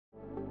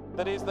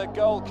that is the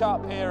Gold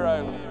Cup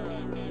hero.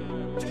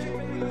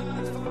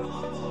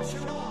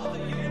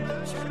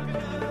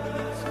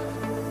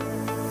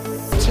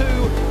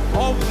 Two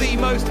of the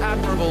most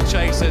admirable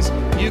chasers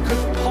you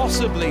could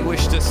possibly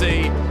wish to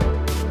see.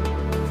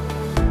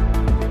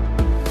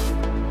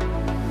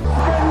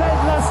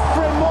 Relentless,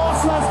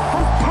 remorseless,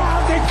 and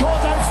pounding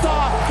Cheltenham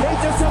Star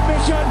into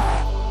submission.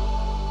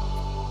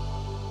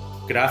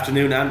 Good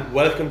afternoon and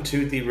welcome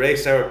to the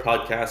Race Hour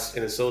podcast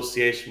in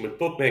association with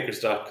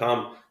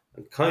bookmakers.com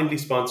and kindly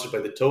sponsored by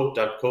the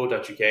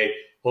Tote.co.uk,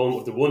 home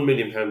of the £1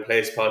 million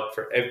Placepot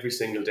for every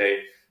single day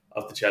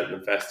of the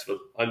Cheltenham Festival.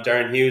 I'm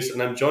Darren Hughes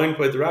and I'm joined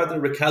by the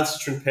rather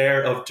recalcitrant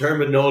pair of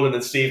Diarmuid Nolan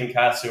and Stephen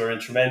Cass, who are in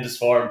tremendous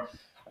form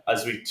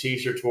as we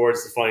teeter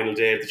towards the final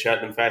day of the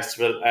Cheltenham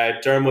Festival.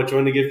 Diarmuid, do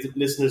you want to give the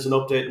listeners an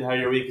update on how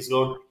your week is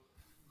going?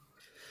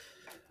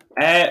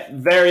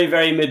 Very,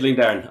 very middling,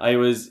 Darren. I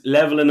was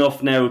level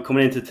enough now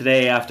coming into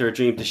today after a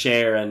dream to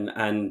share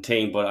and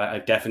thing, but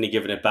I've definitely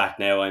given it back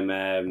now.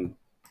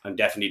 I'm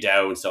definitely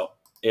down. So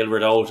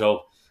Ilrid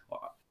Auto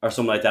or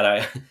something like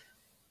that.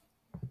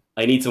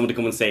 I need someone to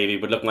come and save me.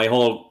 But look, my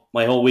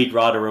whole week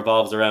rather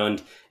revolves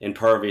around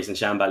Impervious and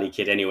Shambally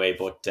Kid anyway.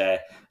 But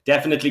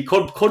definitely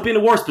could be in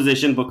a worse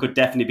position, but could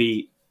definitely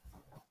be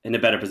in a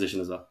better position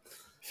as well.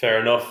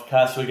 Fair enough.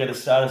 Cass, we'll get a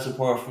status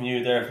report from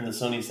you there from the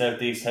sunny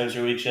southeast. How's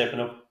your week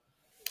shaping up?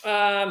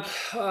 One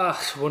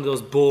of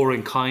those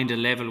boring kind of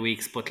level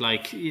weeks, but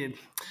like a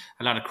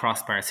lot of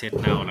crossbars hit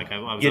now. Like I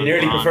was you'd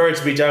nearly prefer it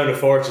to be down a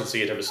fortune so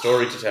you'd have a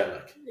story to tell.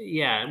 Like,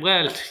 yeah.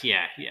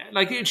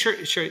 Like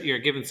sure, you're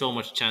given so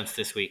much chance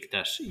this week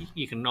that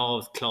you can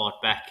always claw it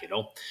back, you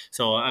know.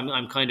 So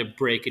I'm kind of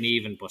breaking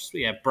even, but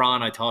yeah,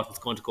 Braun I thought was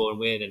going to go and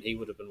win, and he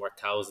would have been worth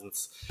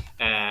thousands.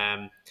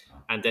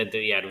 And then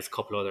there was a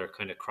couple other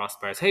kind of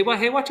crossbars. Hey,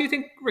 what do you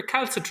think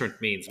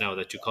recalcitrant means now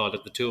that you called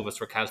it the two of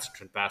us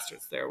recalcitrant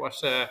bastards there? What?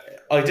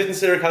 I didn't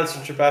say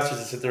recalcitrant bastards,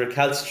 I said the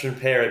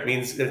recalcitrant pair. It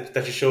means that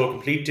you show a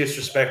complete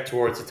disrespect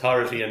towards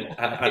authority and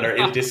are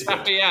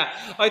ill-disciplined. Yeah,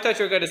 I thought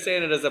you were going to say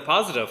it as a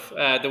positive,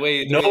 the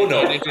way you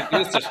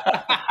introduced it.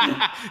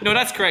 No,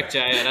 that's correct,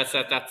 yeah,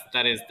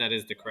 that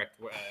is the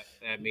correct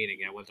meaning,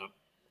 yeah, well done.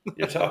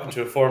 You're talking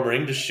to a former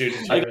English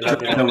student.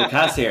 I'm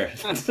Cass here.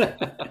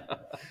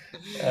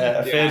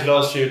 A failed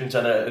law student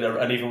and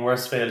an even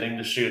worse failed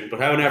English student. But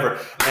however,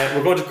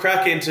 we're going to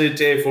crack into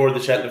day 4 of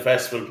the Cheltenham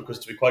Festival because,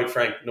 to be quite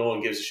frank, no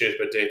one gives a shit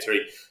about day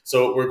 3.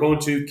 So we're going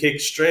to kick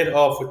straight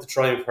off with the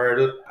Triumph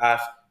Hurdle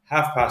at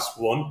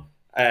 1:30.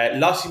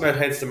 Lossiemouth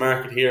heads the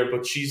market here,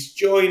 but she's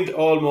joined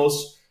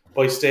almost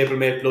by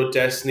stablemate Blood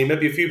Destiny.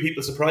 Maybe a few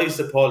people surprised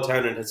that Paul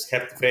Townend has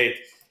kept the faith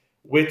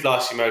with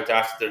Lossiemouth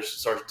after their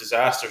sort of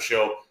disaster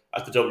show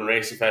at the Dublin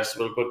Racing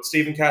Festival. But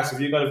Stephen Cass, have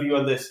you got a view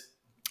on this?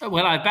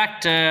 Well,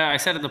 I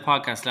said in the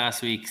podcast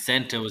last week,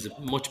 Senta was a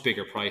much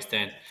bigger price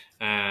then.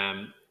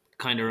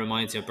 Kind of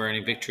reminds me of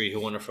Burning Victory,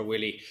 who won it for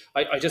Willie.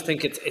 I just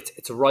think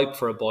it's ripe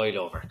for a boil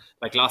over.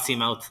 Like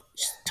Lossiemouth,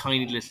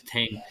 tiny little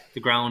thing. The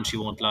ground she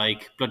won't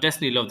like. Blood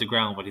Destiny loved the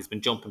ground, but he's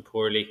been jumping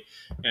poorly.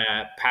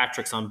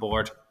 Patrick's on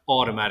board.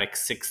 Automatic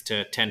 £6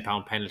 to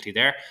 £10 penalty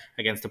there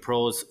against the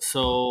pros.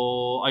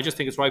 So I just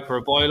think it's ripe for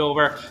a boil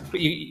over. But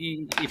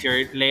if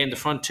you're laying the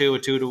front two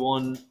at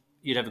 2-1,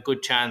 you'd have a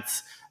good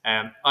chance.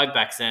 I'd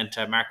back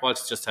Senta. Mark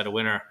Walsh just had a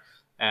winner,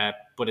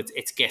 but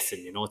it's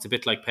guessing. You know, it's a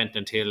bit like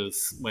Pentland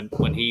Hills when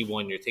he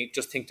won.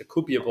 Just think there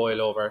could be a boil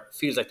over.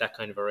 Feels like that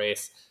kind of a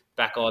race.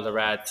 Back all the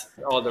rags.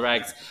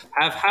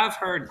 Have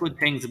heard good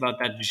things about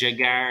that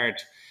Jagard.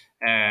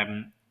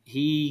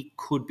 He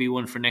could be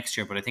one for next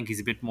year, but I think he's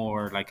a bit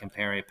more like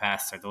Imperial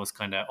Pass or those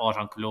kind of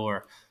Autumn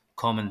Color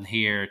coming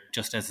here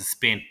just as a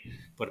spin.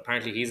 But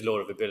apparently he's low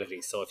of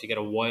ability, so if you get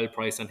a wild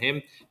price on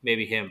him,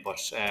 maybe him. But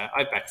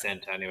I'd back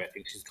Senta anyway. I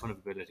think she's a ton of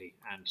ability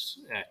and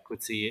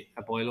could see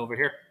a boil over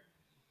here.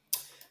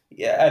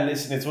 Yeah, and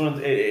listen,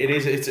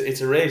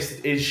 it's a race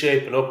that is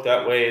shaping up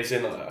that way. As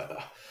in,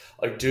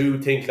 I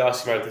do think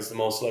Lossiemouth is the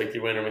most likely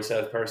winner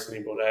myself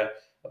personally, but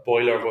a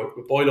boil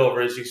over,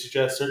 as you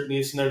suggest, certainly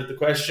isn't out of the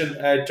question.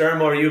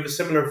 Dermo, you have a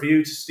similar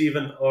view to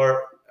Stephen,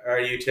 or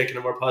are you taking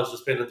a more positive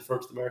spin at the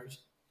front of the market?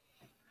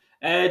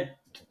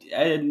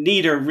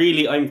 Neither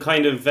really. I'm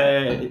kind of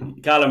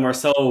Gala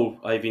Marceau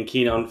I've been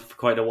keen on for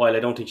quite a while. I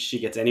don't think she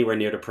gets anywhere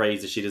near the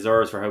praise that she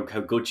deserves for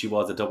how good she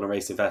was at Dublin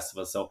Racing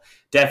Festival, so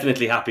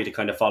definitely happy to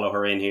kind of follow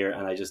her in here.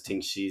 And I just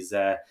think she's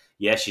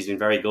been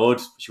very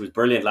good. She was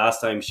brilliant last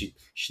time. She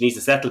needs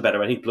to settle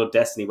better. I think Blood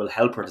Destiny will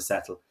help her to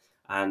settle,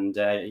 and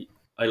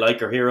I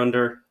like her here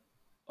under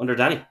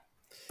Danny.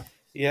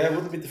 Yeah, it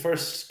wouldn't be the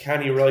first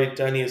canny ride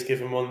Danny has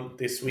given one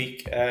this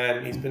week.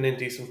 He's been in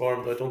decent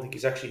form, but I don't think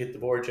he's actually hit the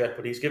board yet.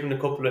 But he's given a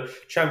couple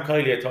of... Champ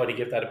Kiley, I thought he'd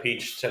give that a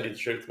peach, to tell you the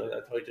truth. And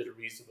I thought he did a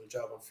reasonable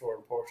job on Floor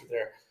and Porter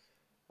there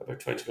about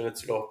 20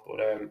 minutes ago. But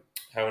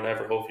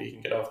however, hopefully he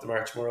can get off the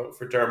mark tomorrow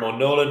for Diarmuid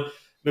Nolan.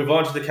 Move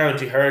on to the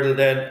County Hurdle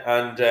then.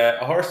 And a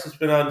horse that's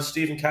been on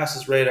Stephen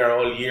Cass's radar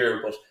all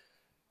year, but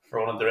for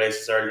one of the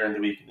races earlier in the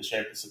week in the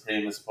Shape of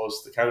Supreme as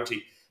opposed to the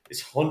County,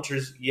 is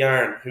Hunter's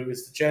Yarn, who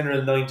is the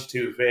general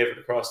 92 favourite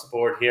across the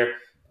board here.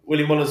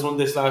 Willie Mullins won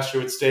this last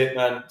year with State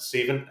Man,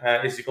 Stephen.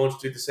 Is he going to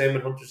do the same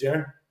with Hunter's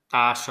Yarn?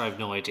 Sure, I have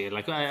no idea.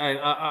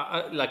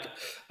 I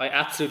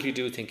absolutely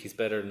do think he's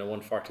better than a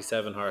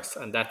 147 horse,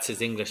 and that's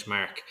his English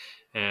mark.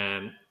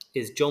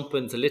 His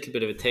jumping's a little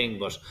bit of a thing,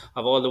 but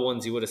of all the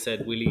ones you would have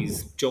said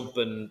Willie's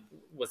jumping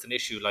was an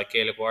issue, like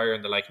Gaelic Warrior,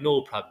 and they're like,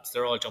 no problems,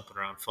 they're all jumping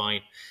around fine.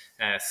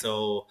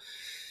 So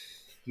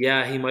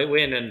yeah, he might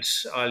win, and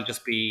it'll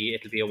be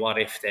a what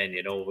if then,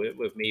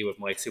 with me, with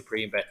my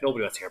supreme bet.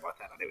 Nobody wants to hear about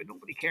that anyway.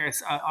 Nobody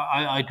cares.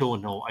 I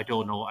don't know.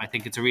 I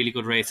think it's a really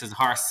good race. There's a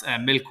horse,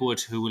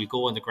 Milkwood, who will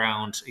go on the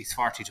ground. He's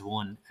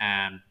 40-1,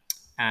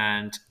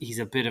 and he's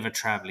a bit of a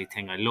travelly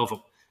thing. I love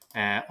him.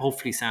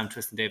 Hopefully Sam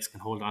Twiston Davis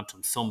can hold on to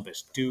him some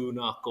bit. Do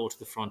not go to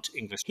the front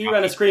English. He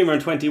ran a screamer in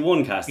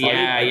 21, Cass.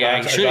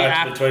 Yeah. He should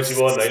have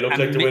 21. I look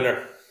like the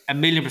winner.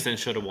 1,000,000%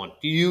 should have won.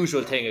 The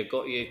usual thing,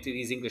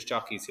 these English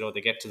jockeys,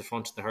 they get to the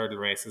front of the hurdle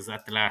races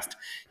at the last.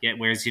 Yeah,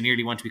 whereas you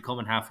nearly want to be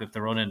coming halfway if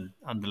they're running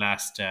on the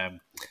last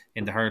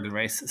in the hurdle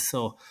race.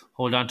 So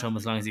hold on to him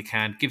as long as you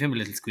can. Give him a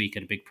little squeak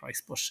at a big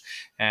price. But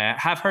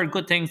have heard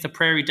good things. The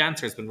Prairie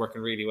Dancer has been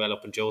working really well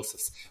up in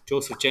Joseph's.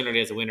 Joseph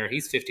generally as a winner,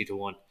 he's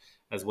 50-1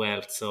 as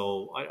well.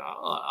 So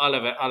I'll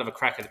have a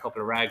crack at a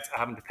couple of rags. I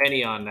haven't a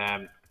penny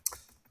on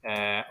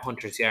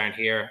Hunter's Yarn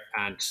here,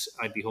 and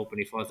I'd be hoping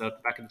he falls out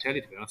the back of the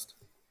telly, to be honest.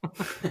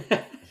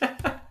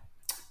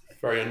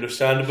 Very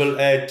understandable.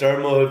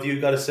 Dermo, have you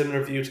got a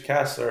similar view to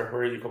Cass, or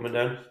where are you coming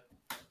down?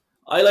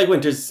 I like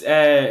Winter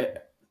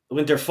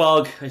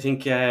Fog. I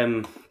think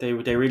they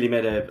really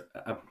made a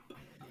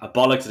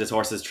bollock to this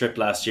horse's trip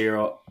last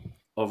year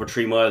over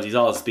 3 miles. He's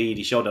all speed.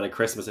 He showed that at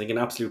Christmas. I think an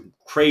absolute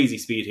crazy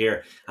speed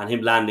here, and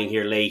him landing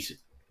here late,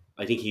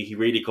 I think he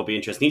really could be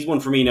interesting. He's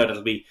one for me now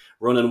that'll be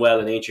running well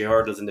in ancient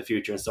hurdles in the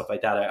future and stuff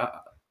like that.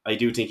 I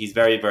do think he's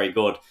very, very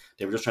good.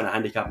 They were just trying to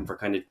handicap him for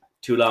kind of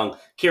too long.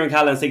 Kieran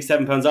Callan's takes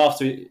 £7 off,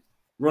 so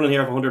running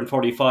here for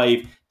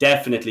 145,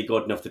 definitely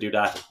good enough to do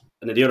that.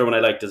 And then the other one I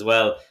liked as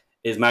well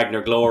is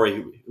Magna Glory,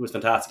 who was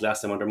fantastic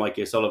last time under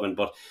Mikey O'Sullivan.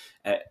 But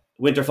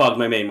Winter Fog,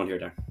 my main one here,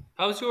 Darren.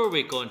 How's your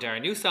week going,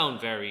 Darren? You sound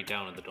very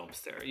down in the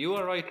dumps there. Are you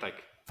all right?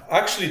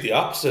 Actually, the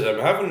opposite. I'm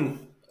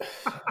having.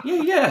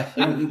 Yeah.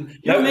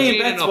 Your main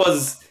bet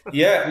was.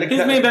 Yeah,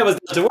 his main bet was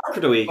to work for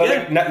the week.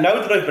 Well, now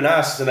that I've been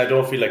asked and I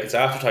don't feel like it's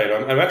after time,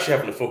 I'm actually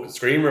having a fucking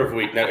screamer of a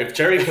week now. If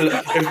Jerry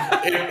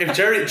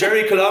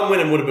Colom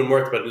winning would have been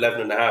worth about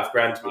 11.5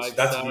 grand, which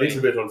that's a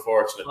little bit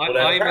unfortunate.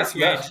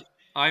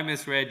 I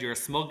misread your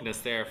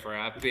smugness there for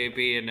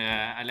being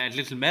a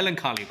little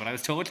melancholy, but I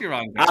was totally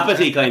wrong.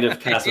 Apathy, kind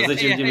of, Cass. Was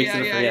it you mixed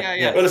it up?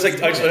 Yeah. Well, it's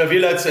like I have you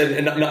lads,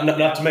 and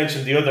not to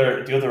mention the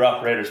other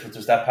operators, but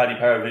there's that Paddy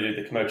Power video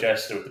that came out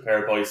yesterday with the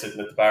pair of boys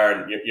sitting at the bar,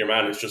 and your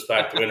man is just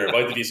back the winner.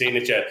 Why have you seen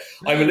it yet?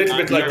 I'm a little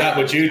bit like that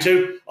with you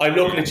two. I'm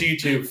looking at you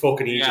two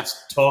fucking Egypt,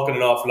 talking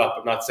an awful lot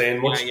but not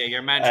saying much. Yeah,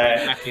 your man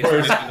exactly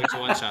the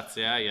one shots.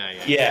 Yeah.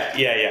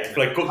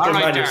 Like good all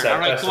right, man yourself. All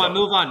right, come on,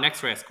 move on.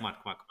 Next race. Come on.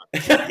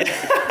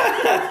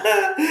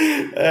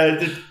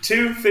 The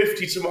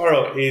 250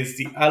 tomorrow is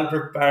the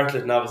Albert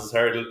Bartlett Novices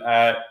Hurdle,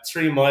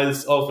 3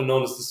 miles, often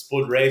known as the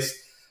Spud Race.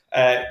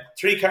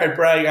 3-card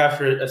brag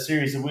after a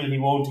series of will he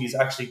won't he's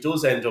actually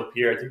does end up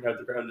here. I think now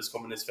the ground is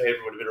coming in his favour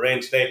with a bit of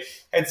rain today.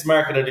 Heads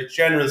market at a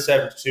general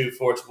 7-2,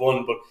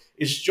 4-1, but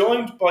is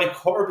joined by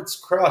Corbett's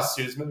Cross,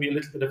 who's maybe a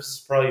little bit of a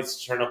surprise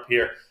to turn up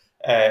here.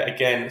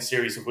 Again, a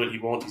series of will he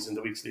won't he's in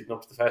the weeks leading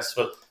up to the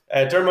festival.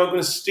 Dermot, I'm going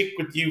to stick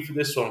with you for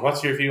this one.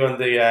 What's your view on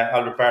the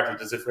Albert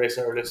Bartlett, as if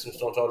racing our listeners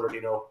don't already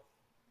know?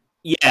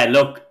 Yeah,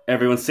 look,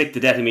 everyone's sick to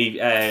death of me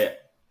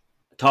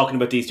talking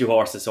about these two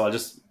horses, so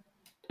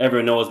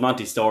everyone knows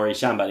Monty's story,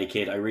 Shambally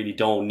Kid. I really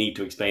don't need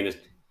to explain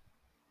it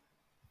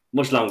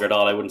much longer at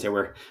all. I wouldn't say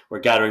we're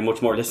gathering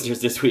much more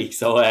listeners this week.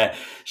 So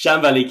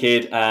Shambally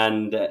Kid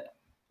and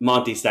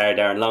Monty Star,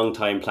 Darren, long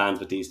time plans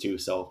with these two,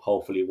 so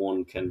hopefully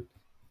one can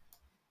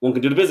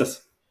do the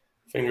business.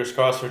 Fingers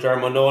crossed for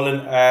Diarmuid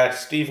Nolan.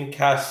 Stephen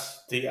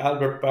Cass, the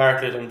Albert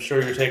Bartlett, I'm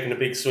sure you're taking a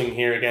big swing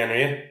here again, are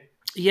you?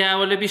 Yeah,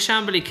 well, it'd be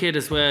Shambally Kid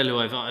as well, who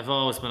I've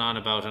always been on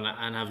about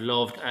and have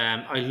loved.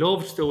 I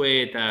loved the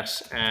way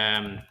that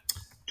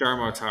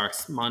Dermot's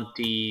horse,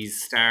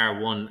 Monty's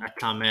Star, won at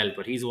Clonmel,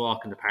 but he's a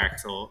walk in the park,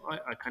 so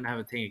I kind of have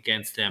a thing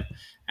against him.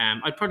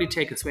 I'd probably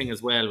take a swing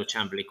as well with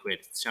Shambally Kid,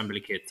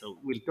 so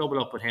we'll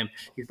double up with him.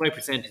 He's by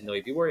presenting though.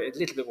 He'd be a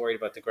little bit worried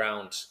about the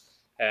ground.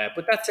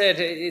 But that said,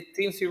 it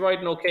seems to be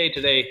riding okay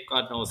today.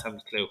 God knows,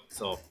 haven't a clue.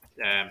 So,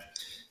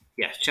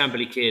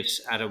 Shambally Kid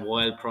at a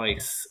wild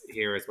price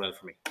here as well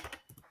for me.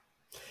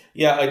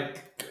 Yeah,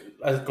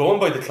 I going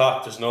by the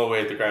clock, there's no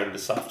way the ground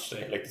is soft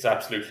today. Like, there's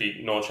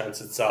absolutely no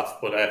chance it's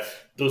soft. But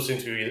does seem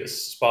to be a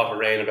spot of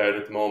rain about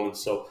at the moment.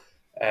 So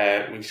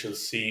we shall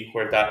see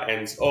where that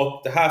ends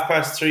up. The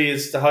 3:30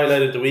 is the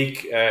highlight of the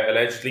week,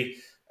 allegedly.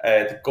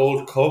 The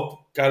Gold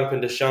Cup,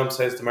 Galopin Des Champs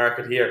says the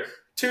market here.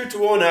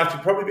 2-1 after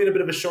probably being a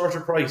bit of a shorter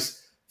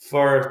price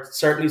for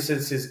certainly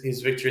since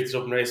his victory at the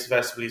Dublin Race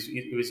Festival.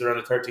 He was around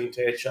a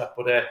 13-8 shot,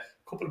 but a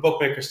couple of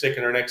bookmakers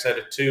sticking our next out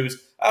of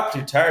twos.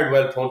 Absolute tired,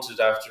 well punted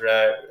after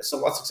a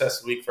somewhat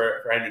successful week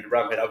for Henry de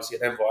Bramhead.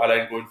 Obviously, at Envo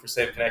Allen going for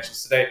same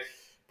connections today.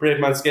 Brave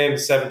Man's Game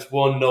is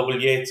 7-1.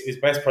 Noble Yates is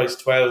best price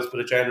 12s, but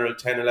a general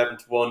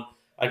 10-11-1.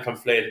 And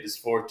Conflated is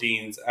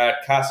 14s.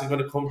 Cass, I'm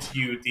going to come to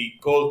you. The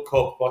Gold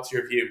Cup, what's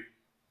your view?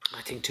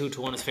 I think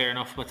 2-1 is fair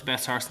enough with the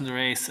best horse in the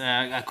race.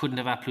 I couldn't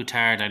have A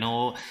Plutard. I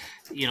know,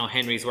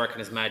 Henry's working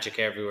his magic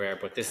everywhere,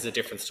 but this is a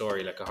different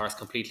story. Like a horse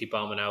completely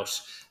bombing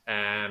out.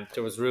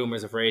 There was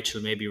rumours of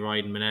Rachel maybe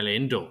riding Manila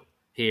Indo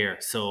here.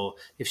 So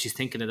if she's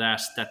thinking of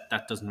that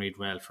doesn't read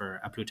well for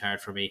A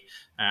Plutard for me.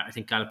 I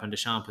think Galopin Des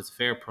Champs is a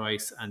fair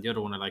price, and the other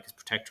one I like is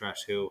Protectorat,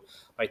 who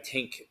I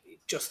think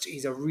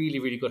he's a really,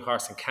 really good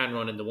horse and can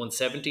run in the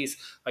 170s.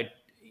 I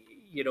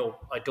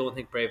don't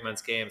think Brave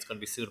Man's Game is going to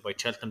be suited by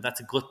Cheltenham. That's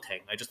a good thing.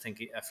 I just think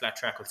a flat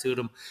track will suit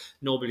him.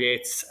 Noble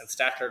Yates and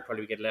Statler will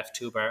probably get left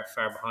too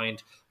far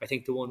behind. I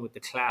think the one with the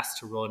class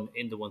to run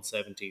in the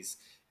 170s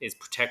is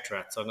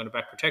Protectorat. So I'm going to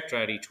back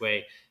Protectorat each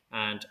way.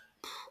 And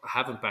I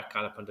haven't backed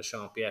Galopin Des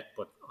Champs yet,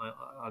 but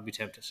I'll be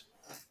tempted.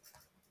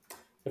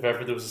 If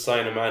ever there was a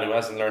sign of a man who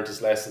hasn't learned his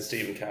lesson,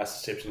 Stephen Cass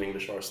has tipped an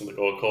English horse in the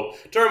Gold Cup.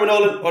 Darren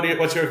Nolan,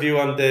 what's your view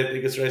on the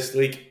biggest race of the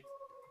week?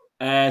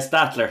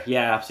 Statler,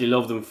 yeah, absolutely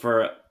loved him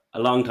for a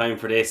long time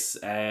for this.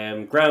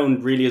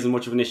 Ground really isn't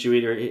much of an issue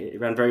either. He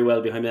ran very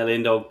well behind Manila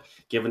Indo,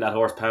 given that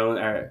horse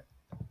 £9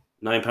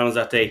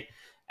 that day.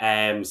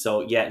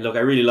 So yeah, look,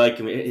 I really like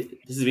him.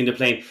 This has been the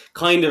plane,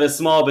 kind of a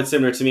small bit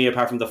similar to me,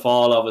 apart from the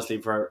fall, obviously,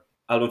 for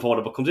Albin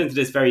Photo, but comes into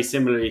this very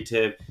similarly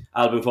to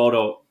Albin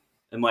Photo,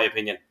 in my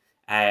opinion.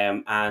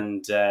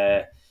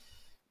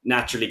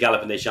 Naturally,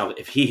 Galopin Des Champs,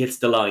 if he hits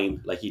the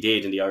line like he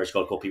did in the Irish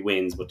Gold Cup, he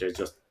wins. But there's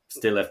just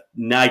still a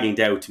nagging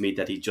doubt to me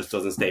that he just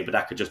doesn't stay. But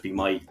that could just be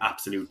my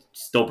absolute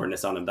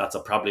stubbornness on him. That's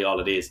probably all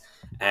it is.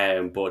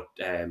 But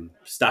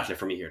Statler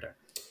for me here there.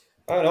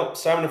 I don't know,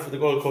 stamina for the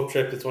Gold Cup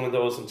trip, it's one of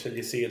those, until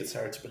you see it, it's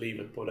hard to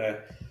believe it.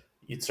 But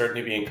you'd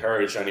certainly be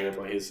encouraged anyway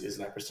by his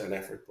 9%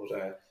 effort.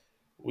 But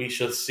we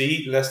shall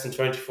see. Less than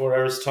 24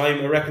 hours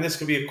time. I reckon this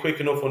could be a quick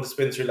enough one to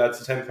spin through,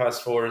 lads.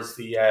 The 4 is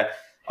the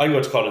I'm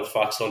going to call it the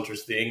Fox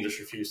Hunters. The English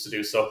refuse to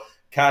do so.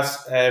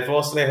 Cass,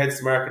 Vaucelet heads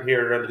to market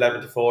here around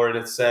 11-4, and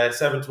it's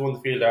 7-1 the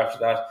field after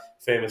that.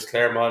 Famous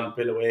Claremont,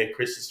 Billaway,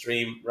 Chris's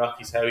Dream,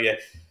 Rocky's Howya.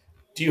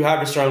 Do you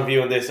have a strong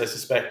view on this? I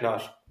suspect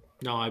not.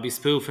 No, I'd be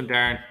spoofing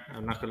Darren.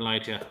 I'm not going to lie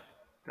to you.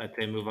 That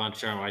they move on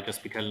to Darren. I'd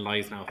just be telling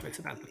lies now if I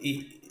said that.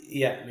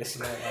 Yeah,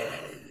 listen.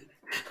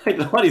 I don't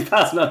know what he's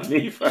passing on to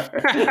me for.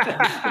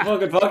 The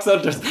fucking Fox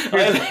Hunters.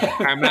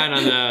 Our man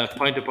on the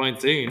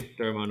point-to-point scene,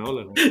 Darren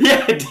Nolan.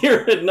 Yeah,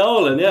 Darren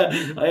Nolan, yeah.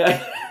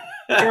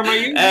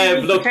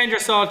 Darren, you pretend you're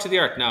salt to the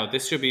earth now.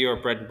 This should be your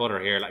bread and butter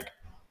here. Like,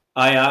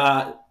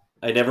 I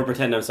never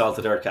pretend I'm salt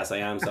to the earth, Cass. I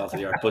am salt to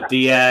the earth. But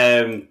the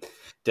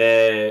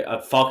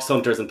Fox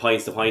Hunters and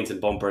points to points and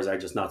bumpers are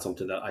just not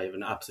something that I have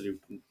an absolute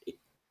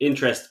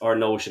interest or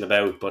notion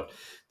about. But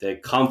the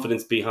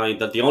confidence behind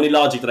that, the only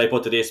logic that I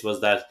put to this was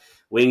that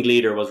Wing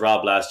Leader was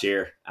robbed last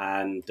year,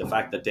 and the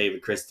fact that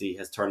David Christie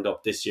has turned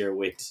up this year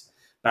with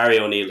Barry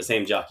O'Neill, the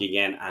same jockey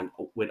again, and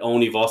with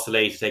only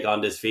Vaucelet to take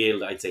on this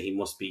field, I'd say he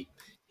must be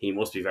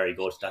very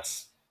good.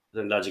 That's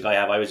the logic I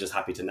have. I was just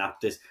happy to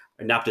nap this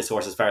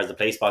horse as far as the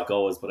Placepot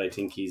goes, but I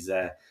think he's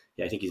very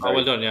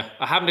well done. Yeah,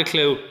 I haven't a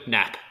clue.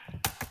 Nap.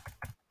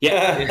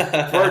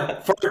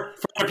 Yeah, for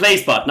the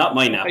Placepot, not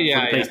my nap.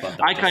 Yeah, for the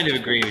Placepot, I kind of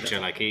agree with you.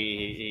 Like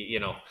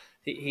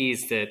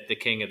he's the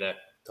king of the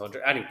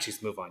 100. I think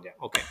just move on. Yeah,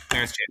 okay.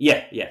 There's Jim.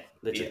 Yeah,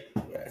 legit.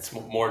 Yeah, it's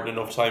more than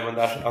enough time on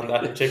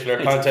that particular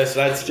contest,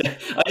 lads. I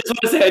just want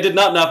to say I did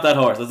not nap that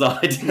horse. That's all.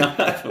 I did not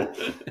nap him.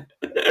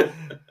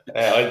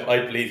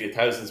 I believe you,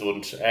 thousands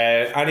wouldn't.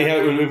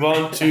 Anyhow, we'll move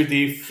on to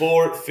the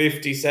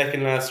 450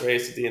 second last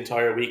race of the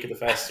entire week of the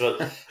festival.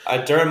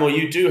 Dermo,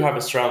 you do have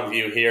a strong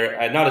view here.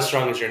 Not as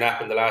strong as your nap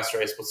in the last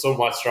race, but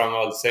somewhat strong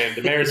all the same.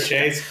 The Mare's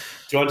Chase.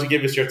 Do you want to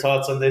give us your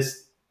thoughts on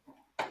this?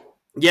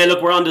 Yeah,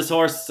 look, we're on this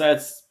horse.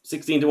 It's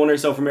 16-1 or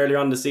so from earlier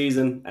on in the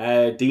season.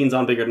 Dean's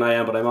on bigger than I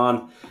am, but I'm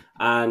on.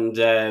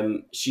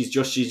 And she's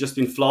just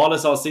been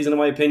flawless all season, in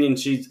my opinion.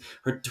 She's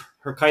her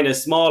kind of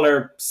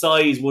smaller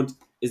size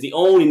is the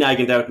only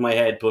nagging doubt in my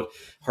head, but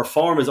her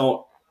form is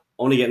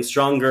only getting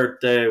stronger.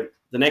 The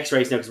next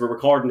race now, because we're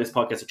recording this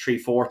podcast at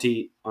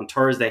 3:40 on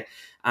Thursday,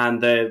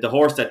 and the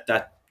horse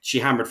that she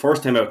hammered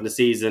first time out in the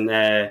season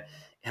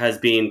has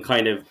been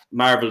kind of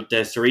marvelled.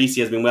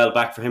 Cerisi has been well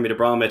back for Henry de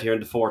Bromhead here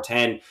in the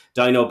 4:10.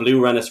 Dino Blue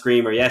ran a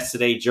screamer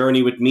yesterday.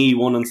 Journey with Me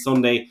won on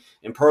Sunday.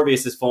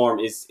 Impervious's form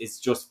is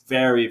just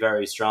very,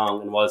 very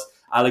strong, and was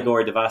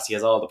Allegory Devassi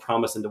has all the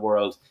promise in the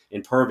world.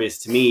 Impervious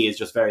to me is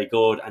just very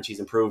good, and she's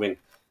improving.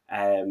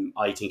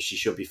 I think she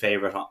should be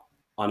favourite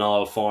on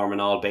all form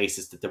and all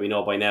basis that we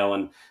know by now,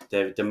 and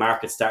the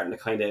market's starting to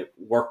kind of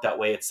work that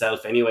way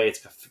itself anyway. It's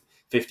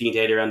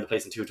 15-8 around the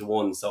place and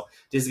 2-1, so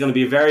this is going to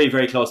be a very,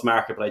 very close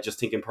market, but I just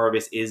think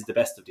Impervious is the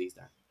best of these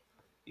there.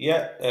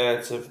 Yeah,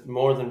 it's a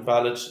more than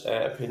valid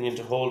opinion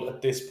to hold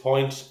at this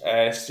point.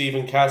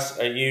 Stephen Cass,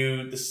 are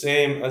you the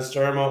same as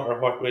Dermo, or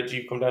what way do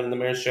you come down in the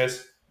Mare's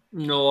Chase?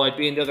 No, I'd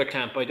be in the other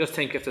camp. I just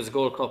think if there's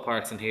Gold Cup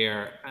parts in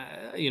here,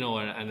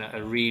 and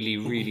a really,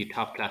 really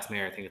top class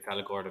mare. I think it's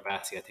Allegor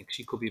Bassi. I think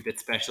she could be a bit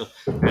special.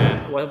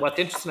 What's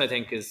interesting, I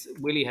think, is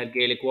Willie had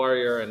Gaelic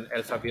Warrior and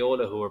El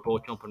Fabiola, who were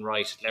both jumping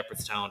right at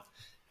Leopardstown.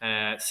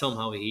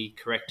 Somehow he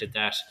corrected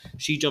that.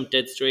 She jumped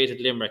dead straight at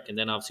Limerick and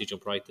then obviously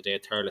jumped right the day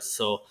at Thurles.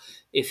 So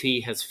if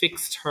he has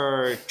fixed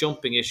her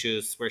jumping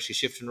issues where she's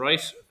shifting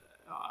right,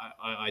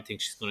 I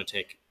think she's going to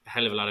take a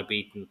hell of a lot of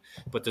beating.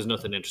 But there's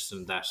nothing interesting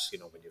in that.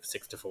 When you have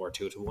 6-4,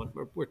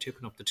 2-1, we're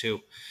tipping up the 2.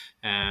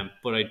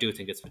 But I do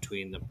think it's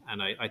between them,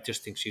 and I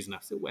just think she's an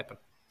absolute weapon.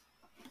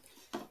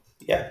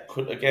 Yeah,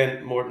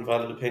 again, more than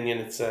valid opinion.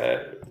 It's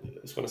I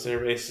was going to say a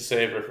race to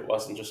savour if it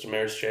wasn't just a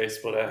mare's chase,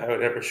 but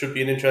however, should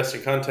be an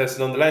interesting contest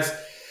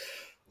nonetheless.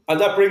 And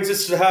that brings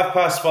us to the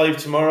 5:30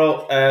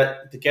 tomorrow.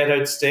 The Get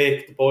Out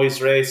Stake, the boys'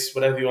 race,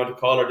 whatever you want to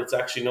call it. It's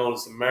actually known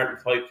as the Martin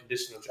Pipe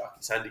Conditional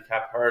Jockeys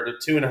Handicap Hurdle.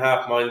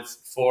 2.5 miles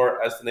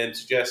for, as the name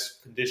suggests,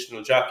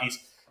 conditional jockeys.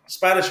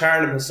 Spanish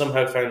Harlem has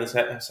somehow found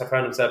himself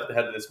at the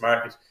head of this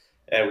market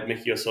with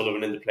Mickey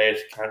O'Sullivan in the plate.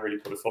 Can't really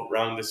put a foot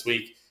wrong this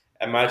week.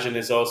 Imagine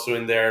is also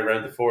in there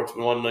around the 4-1,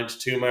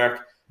 9-2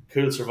 mark.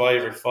 Cool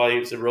Survivor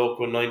 5,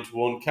 Zeroko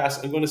 9-1.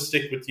 Cass, I'm going to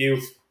stick with you.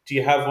 Do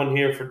you have one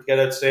here for Get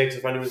Out Stakes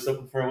if anyone's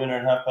looking for a winner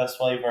at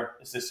 5:30, or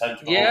is this time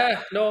to go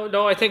home?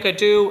 No, I think I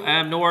do.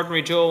 No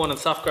Ordinary Joe, one on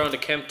soft ground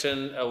at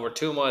Kempton, over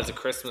 2 miles of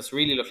Christmas.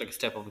 Really looked like a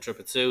step up in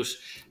Trippet Suit.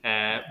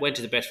 Went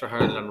to the bet for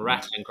hurdle on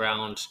rattling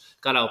ground.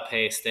 Got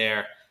outpaced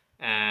there.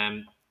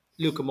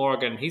 Luca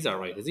Morgan, he's all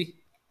right, is he?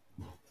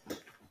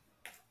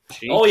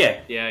 Oh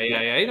yeah.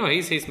 Yeah.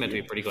 He's meant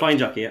to be pretty good. Fine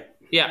jockey, yeah.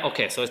 Yeah,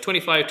 okay, so it's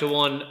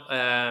 25-1.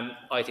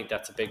 I think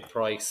that's a big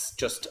price.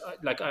 Just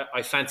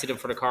I fancied him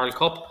for the Carl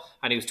Cup,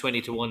 and he was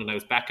 20-1, and I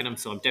was backing him,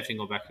 so I'm definitely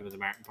going back to him with the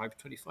Martin Pipe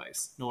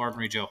 25s. No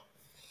Ordinary Joe.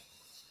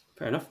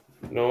 Fair enough.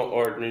 No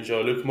Ordinary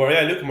Joe. Luca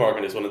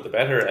Morgan is one of the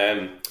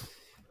better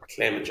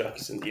claimant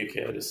jockeys in the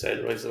UK. I just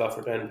said rises a lot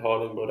for Ben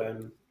Pauling, but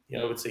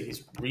I would say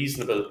he's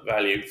reasonable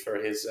value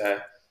for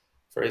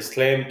his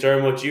claim.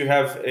 Dermot, do you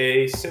have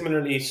a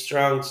similarly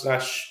strong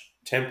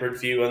 / tempered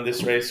view on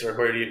this race, or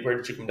where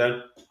did you come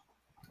down?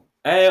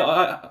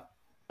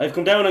 I've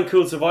come down on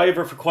Cool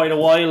Survivor for quite a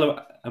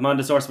while.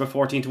 Amanda sourced about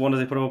 14-1 as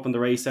I put him up in the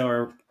race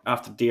hour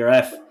after the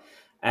DRF.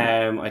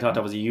 I thought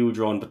that was a huge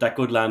run, but that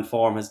good land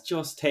form has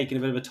just taken a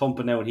bit of a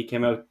thumping now, and he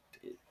came out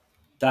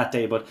that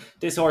day. But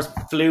this horse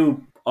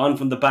flew on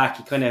from the back.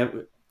 He kind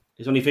of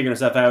is only figuring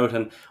himself out,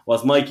 and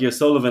whilst Mikey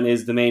O'Sullivan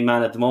is the main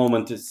man at the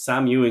moment,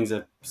 Sam Ewing's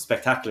a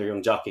spectacular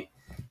young jockey,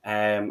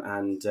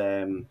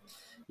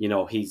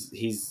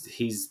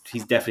 he's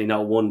definitely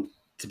not one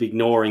to be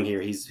ignoring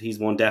here. He's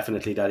one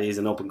definitely that is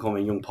an up and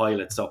coming young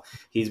pilot, so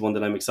he's one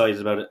that I'm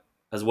excited about it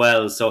as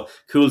well. So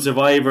Cool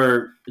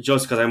Survivor,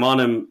 just because I'm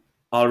on him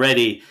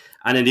already.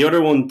 And then the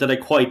other one that I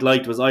quite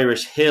liked was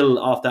Irish Hill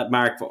off that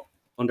mark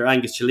under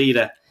Angus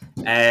Chelida.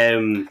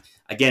 Again,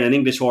 an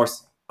English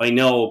horse, I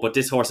know, but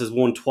this horse has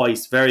won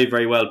twice very,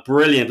 very well.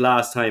 Brilliant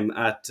last time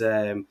at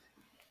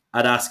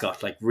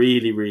Ascot,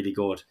 really, really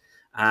good.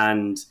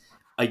 And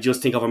I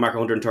just think of a mark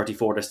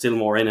 134, there's still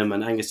more in him.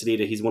 And Angus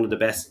Chelida, he's one of the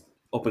best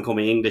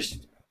up-and-coming English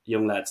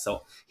young lads,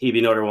 so he'd be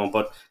another one.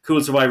 But Cool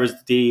Survivor's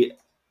the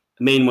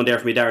main one there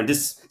for me, Darren.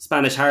 This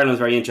Spanish Harlem is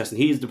very interesting.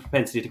 He has the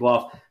propensity to go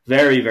off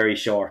very, very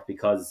short,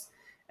 because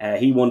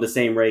he won the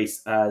same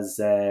race as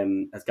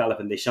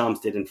Galopin Des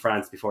Champs did in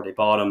France before they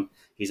bought him.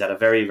 He's had a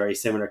very, very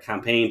similar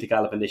campaign to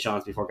Galopin Des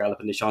Champs before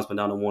Galopin Des Champs went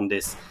down and won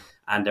this,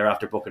 and they're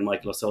after booking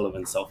Michael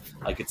O'Sullivan. So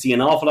I could see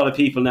an awful lot of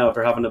people now, if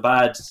they're having a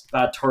bad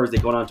Thursday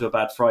going on to a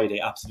bad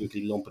Friday,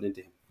 absolutely lumping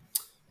into him.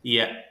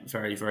 Yeah,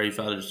 very, very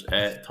valid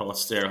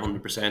thoughts there,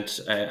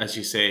 100%. As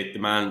you say, the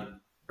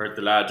man, or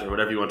the lad, or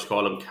whatever you want to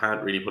call him,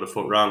 can't really put a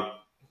foot wrong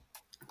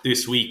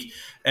this week.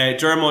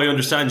 Dermo, I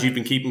understand you've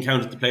been keeping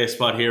count at the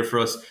Placepot here for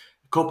us.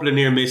 A couple of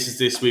near misses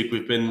this week.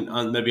 We've been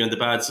maybe on the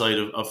bad side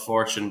of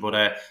fortune,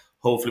 but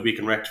hopefully we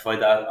can rectify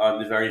that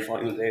on the very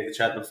final day of the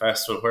Cheltenham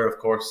Festival, where, of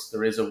course,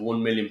 there is a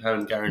 £1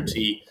 million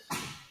guarantee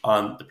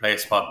on the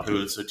Placepot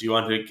pool. So do you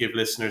want to give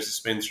listeners a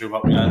spin through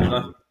what we landed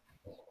on?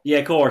 Yeah,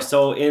 of course.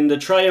 So in the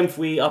Triumph,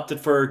 we opted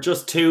for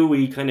just 2.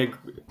 We kind of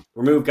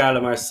removed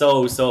Garlamar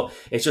so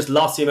it's just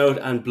Lossium Out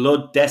and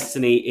Blood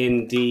Destiny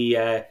in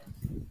the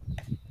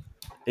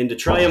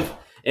Triumph.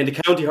 In the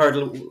County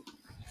Hurdle,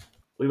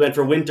 we went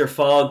for Winter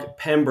Fog,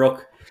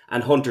 Pembroke,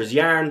 and Hunter's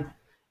Yarn.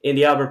 In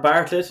the Albert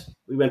Bartlett,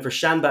 we went for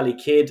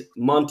Shanbally Kid,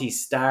 Monty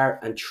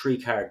Star, and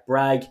Treecard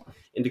Bragg.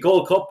 In the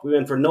Gold Cup, we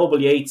went for Noble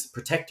Yates,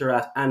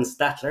 Protectorat, and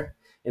Statler.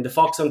 In the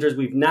Fox Hunters,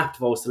 we've napped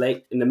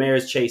Vosselay. In the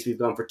Mayor's Chase, we've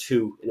gone for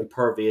 2 in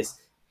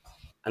Impervious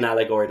and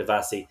Allegory de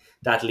Vassi.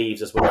 That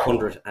leaves us with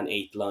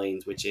 108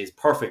 lines, which is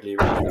perfectly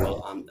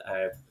reasonable on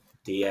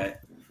the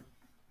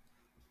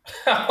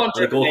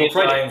 108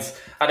 lines.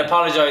 I'd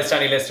apologise to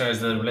any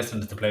listeners that have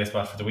listened to the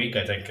Placepot for the week.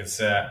 I think is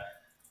that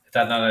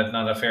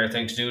not a fair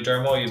thing to do,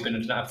 Dermo? You've been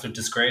an absolute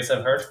disgrace,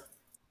 I've heard.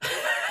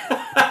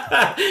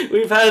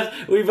 we've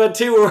had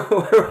 2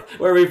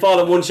 where we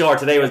fallen one short.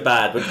 Today was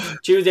bad, but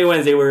Tuesday,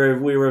 Wednesday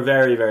we were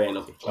very, very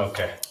unlucky.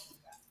 Okay.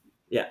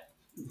 Yeah.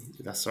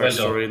 That's our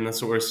story, and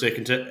that's what we're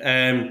sticking to.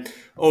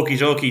 Okie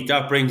dokie,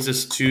 that brings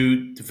us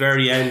to the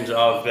very end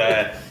of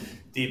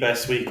the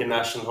best week in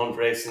National Hunt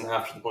Racing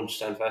after the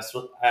Punchestown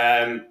Festival.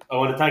 I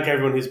want to thank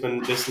everyone who's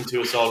been listening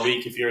to us all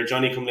week. If you're a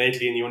Johnny come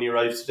lately and you only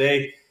arrived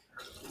today,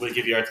 we'll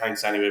give you our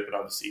thanks anyway, but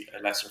obviously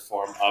a lesser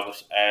form of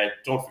it.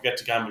 Don't forget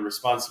to gamble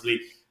responsibly.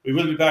 We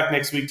will be back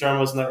next week,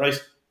 Dermot, isn't that right?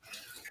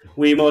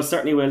 We most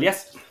certainly will,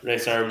 yes.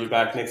 Race Hour will be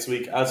back next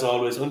week, as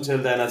always. Until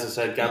then, as I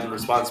said, gamble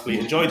responsibly.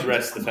 Enjoy the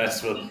rest of the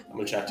festival, and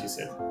we'll chat to you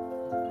soon.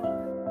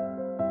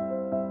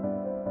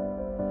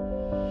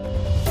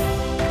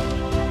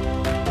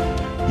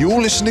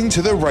 You're listening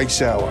to The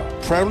Race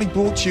Hour, proudly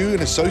brought to you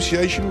in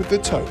association with the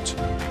Tote.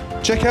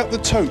 Check out the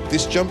Tote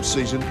this jump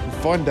season and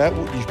find out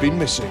what you've been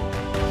missing.